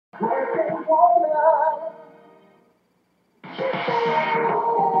Bad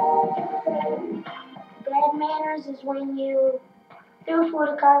manners is when you throw food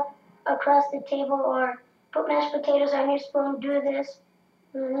across the table or put mashed potatoes on your spoon, do this,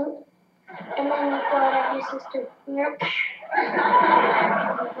 and then you throw it at your sister.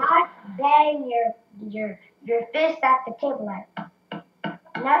 Not bang your fist at the table like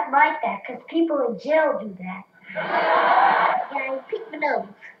not like that, because people in jail do that. And I pick my nose.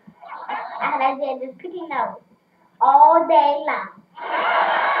 And I did just picking nose all day long.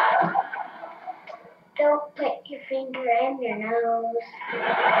 Don't put your finger in your nose.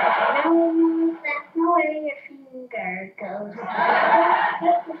 No, that's not where your finger goes.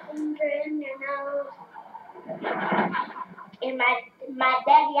 Don't put your finger in your nose. And my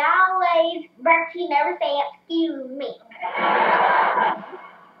daddy always burps. He never say excuse me.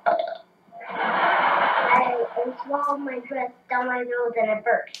 I swallow my dress down my nose and it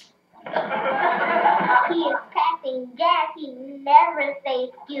burps. He is passing gas. He never say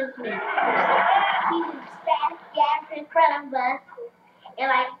excuse me. He just pass gas in front of us. And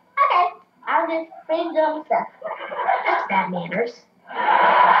like, okay, I'll just bring dumb stuff. That's bad manners.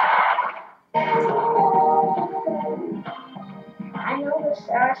 I know the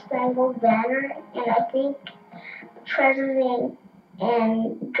Star Spangled Banner, and I think President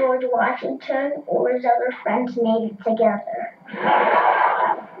and George Washington or his other friends made it together.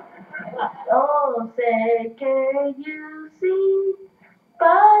 Oh, say, can you see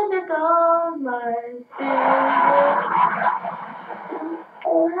by the dawn my finger?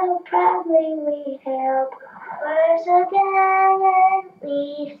 Oh, how proudly we hailed we're so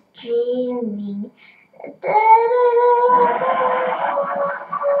gallantly streaming.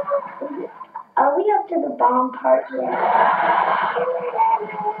 Are we up to the bomb part yet?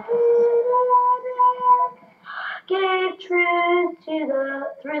 Gave truth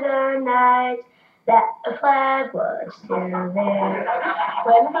through the night that the flag was still there.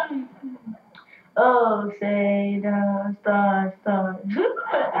 Oh, say the star, star. The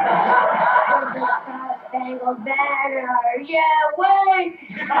Star Spangled Banner, yeah, wait.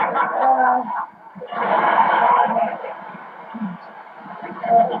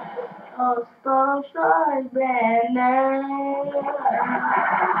 Oh, Star, Star Banner.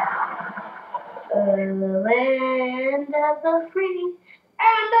 The land of the free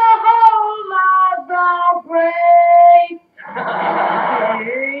and the home of the brave.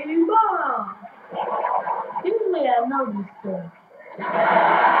 Rainbow. Usually I know this stuff.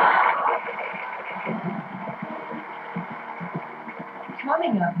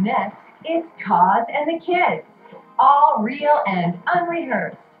 Coming up next, it's Cause and the Kids. All real and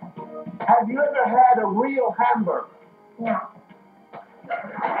unrehearsed. Have you ever had a real hamburger? No.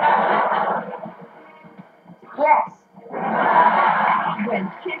 Yes. When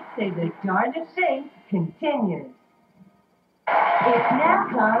kids say the darndest things continues. It's now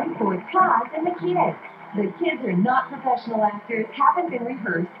time for Cause and the Kids. The kids are not professional actors, haven't been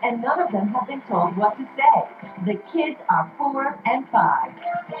rehearsed, and none of them have been told what to say. The kids are 4 and 5.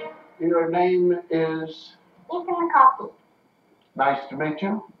 Your name is? Ethan McCoffey. Nice to meet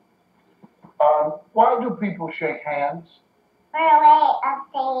you. Why do people shake hands? For a way of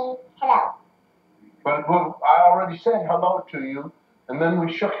saying hello. But I already said hello to you, and then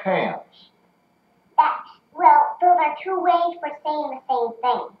we shook hands. Well, those are two ways for saying the same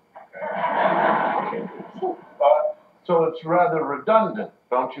thing. So it's rather redundant,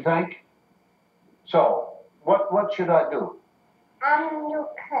 don't you think? So, what should I do?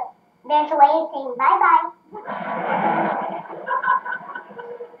 There's a way of saying bye-bye.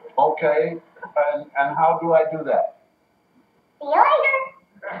 Okay, and how do I do that? See you later.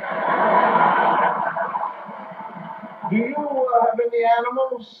 Do you have any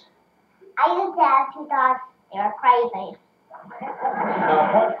animals? I used to have 2 dogs. They were crazy.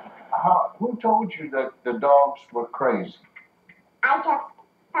 Now, who told you that the dogs were crazy? I just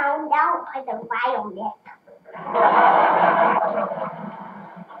found out by the violence.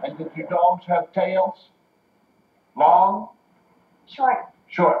 And did your dogs have tails? Long? Short.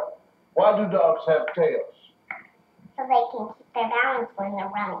 Short. Why do dogs have tails? So they can keep their balance when they're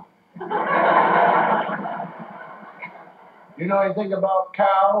running. You know anything about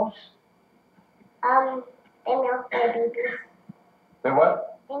cows? They milk their babies. They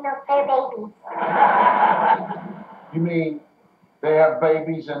what? They milk their babies. You mean they have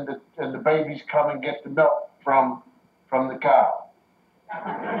babies and the babies come and get the milk from the cow?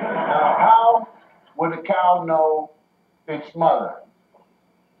 Now, how would a cow know its mother?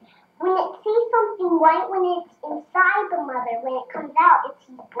 When it sees something white, when it's inside the mother, when it comes out, it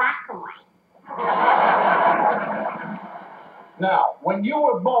sees black and white. Now, when you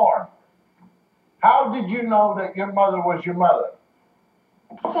were born, how did you know that your mother was your mother?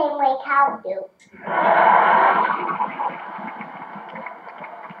 Same way cows do.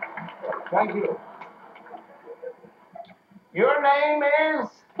 Thank you. Your name is?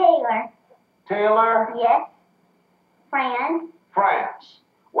 Taylor. Taylor? Yes. Fran. France.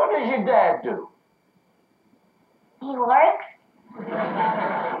 What does your dad do? He works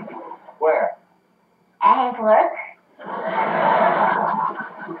Where? at his work.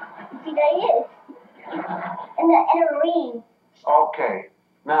 See, there he is. In a ring. Okay.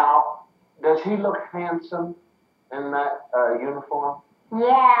 Now, does he look handsome in that uniform?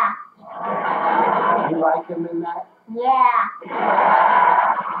 Yeah. You like him in that? Yeah.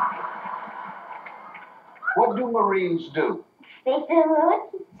 What do Marines do? They salute.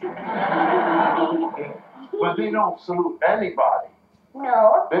 But they don't salute anybody.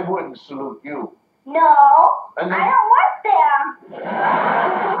 No. They wouldn't salute you. No. And then- I don't work there.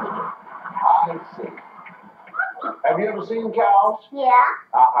 I see. Have you ever seen cows? Yeah.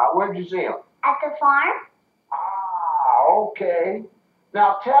 Where'd you see them? At the farm. Okay.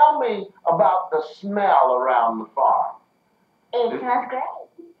 Now tell me about the smell around the farm. It smells great.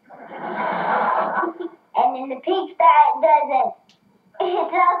 And in the pigsty it doesn't.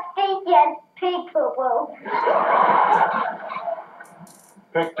 It's all stinky as pig poo-poo.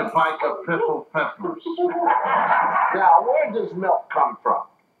 Pick the pike of piffle peppers. Now, where does milk come from?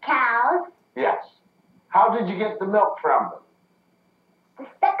 Cows. Yes. How did you get the milk from them? The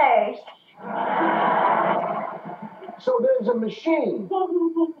suckers. So there's a machine.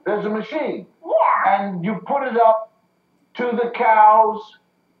 There's a machine. Yeah. And you put it up to the cows.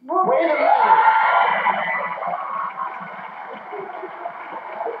 Wait a minute.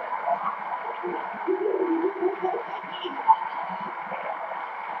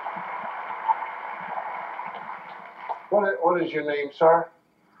 What is your name, sir?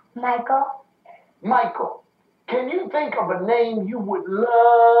 Michael. Michael. Can you think of a name you would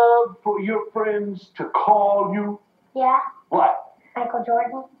love for your friends to call you? Yeah. What? Michael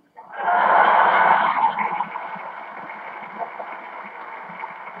Jordan.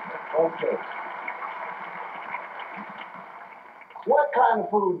 Okay. What kind of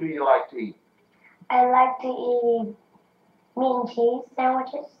food do you like to eat? I like to eat meat and cheese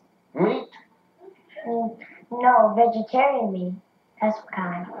sandwiches. Meat? No, vegetarian meat. That's what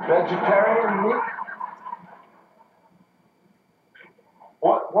kind. Vegetarian meat?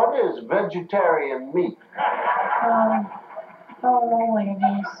 What is vegetarian meat? I don't know what it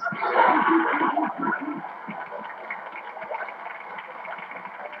is.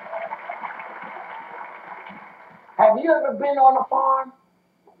 Have you ever been on a farm?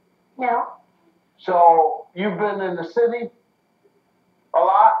 No. So you've been in the city a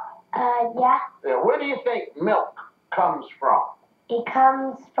lot? Yeah. Yeah, where do you think milk comes from? It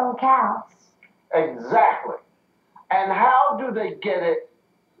comes from cows. Exactly. And how do they get it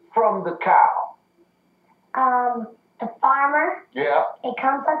from the cow? The farmer, Yeah. it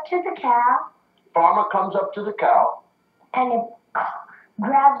comes up to the cow, Farmer comes up to the cow. and it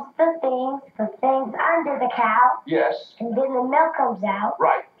grabs the things under the cow, Yes. and then the milk comes out.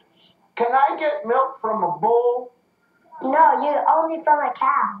 Right. Can I get milk from a bull? No, you only from a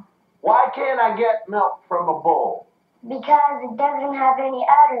cow. Why can't I get milk from a bull? Because it doesn't have any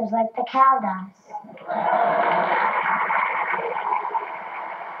udders like the cow does.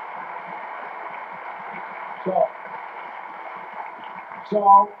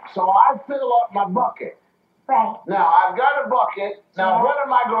 So I fill up my bucket. Right. Now I've got a bucket. Now Yeah. what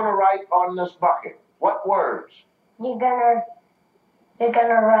am I going to write on this bucket? What words? You're gonna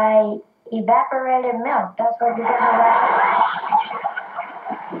write evaporated milk. That's what you're gonna write.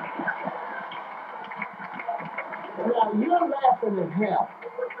 Now you're laughing at him.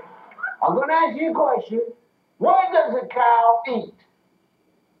 I'm going to ask you a question. What does a cow eat?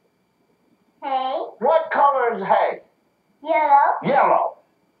 Hay. What color is hay? Yellow. Yellow.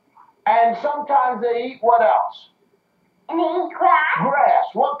 And sometimes they eat what else? And they eat grass. Grass.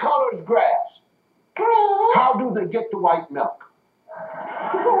 What color is grass? Green. How do they get the white milk?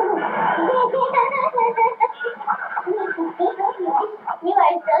 You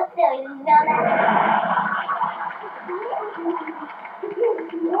are so silly, you know that?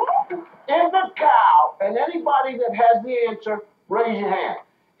 If a cow, and anybody that has the answer, raise your hand.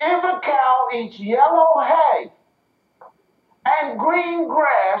 If a cow eats yellow hay and green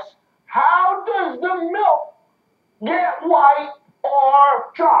grass, how does the milk get white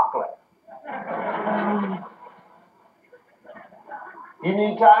or chocolate? You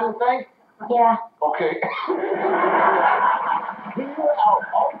need time to think? Yeah. Okay.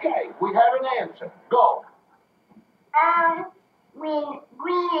 Okay, we have an answer. Go. when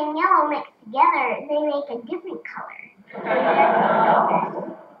green and yellow mix together, they make a different color.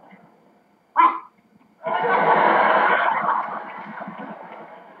 What?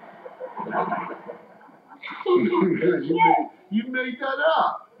 You made that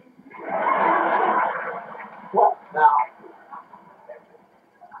up. What now?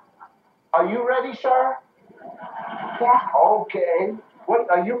 Are you ready, sir? Yeah. Okay. What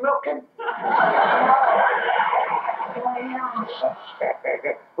are you milking?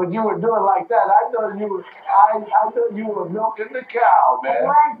 When you were doing like that, I thought you were milking the cow, man. It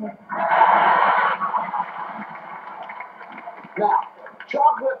wasn't. Now,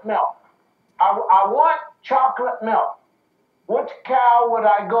 chocolate milk. I want chocolate milk. Which cow would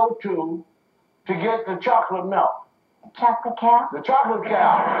I go to get the chocolate milk? The chocolate cow? The chocolate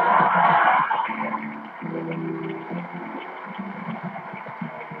cow.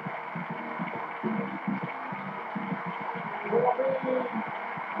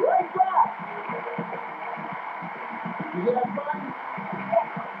 What's that? You get that button?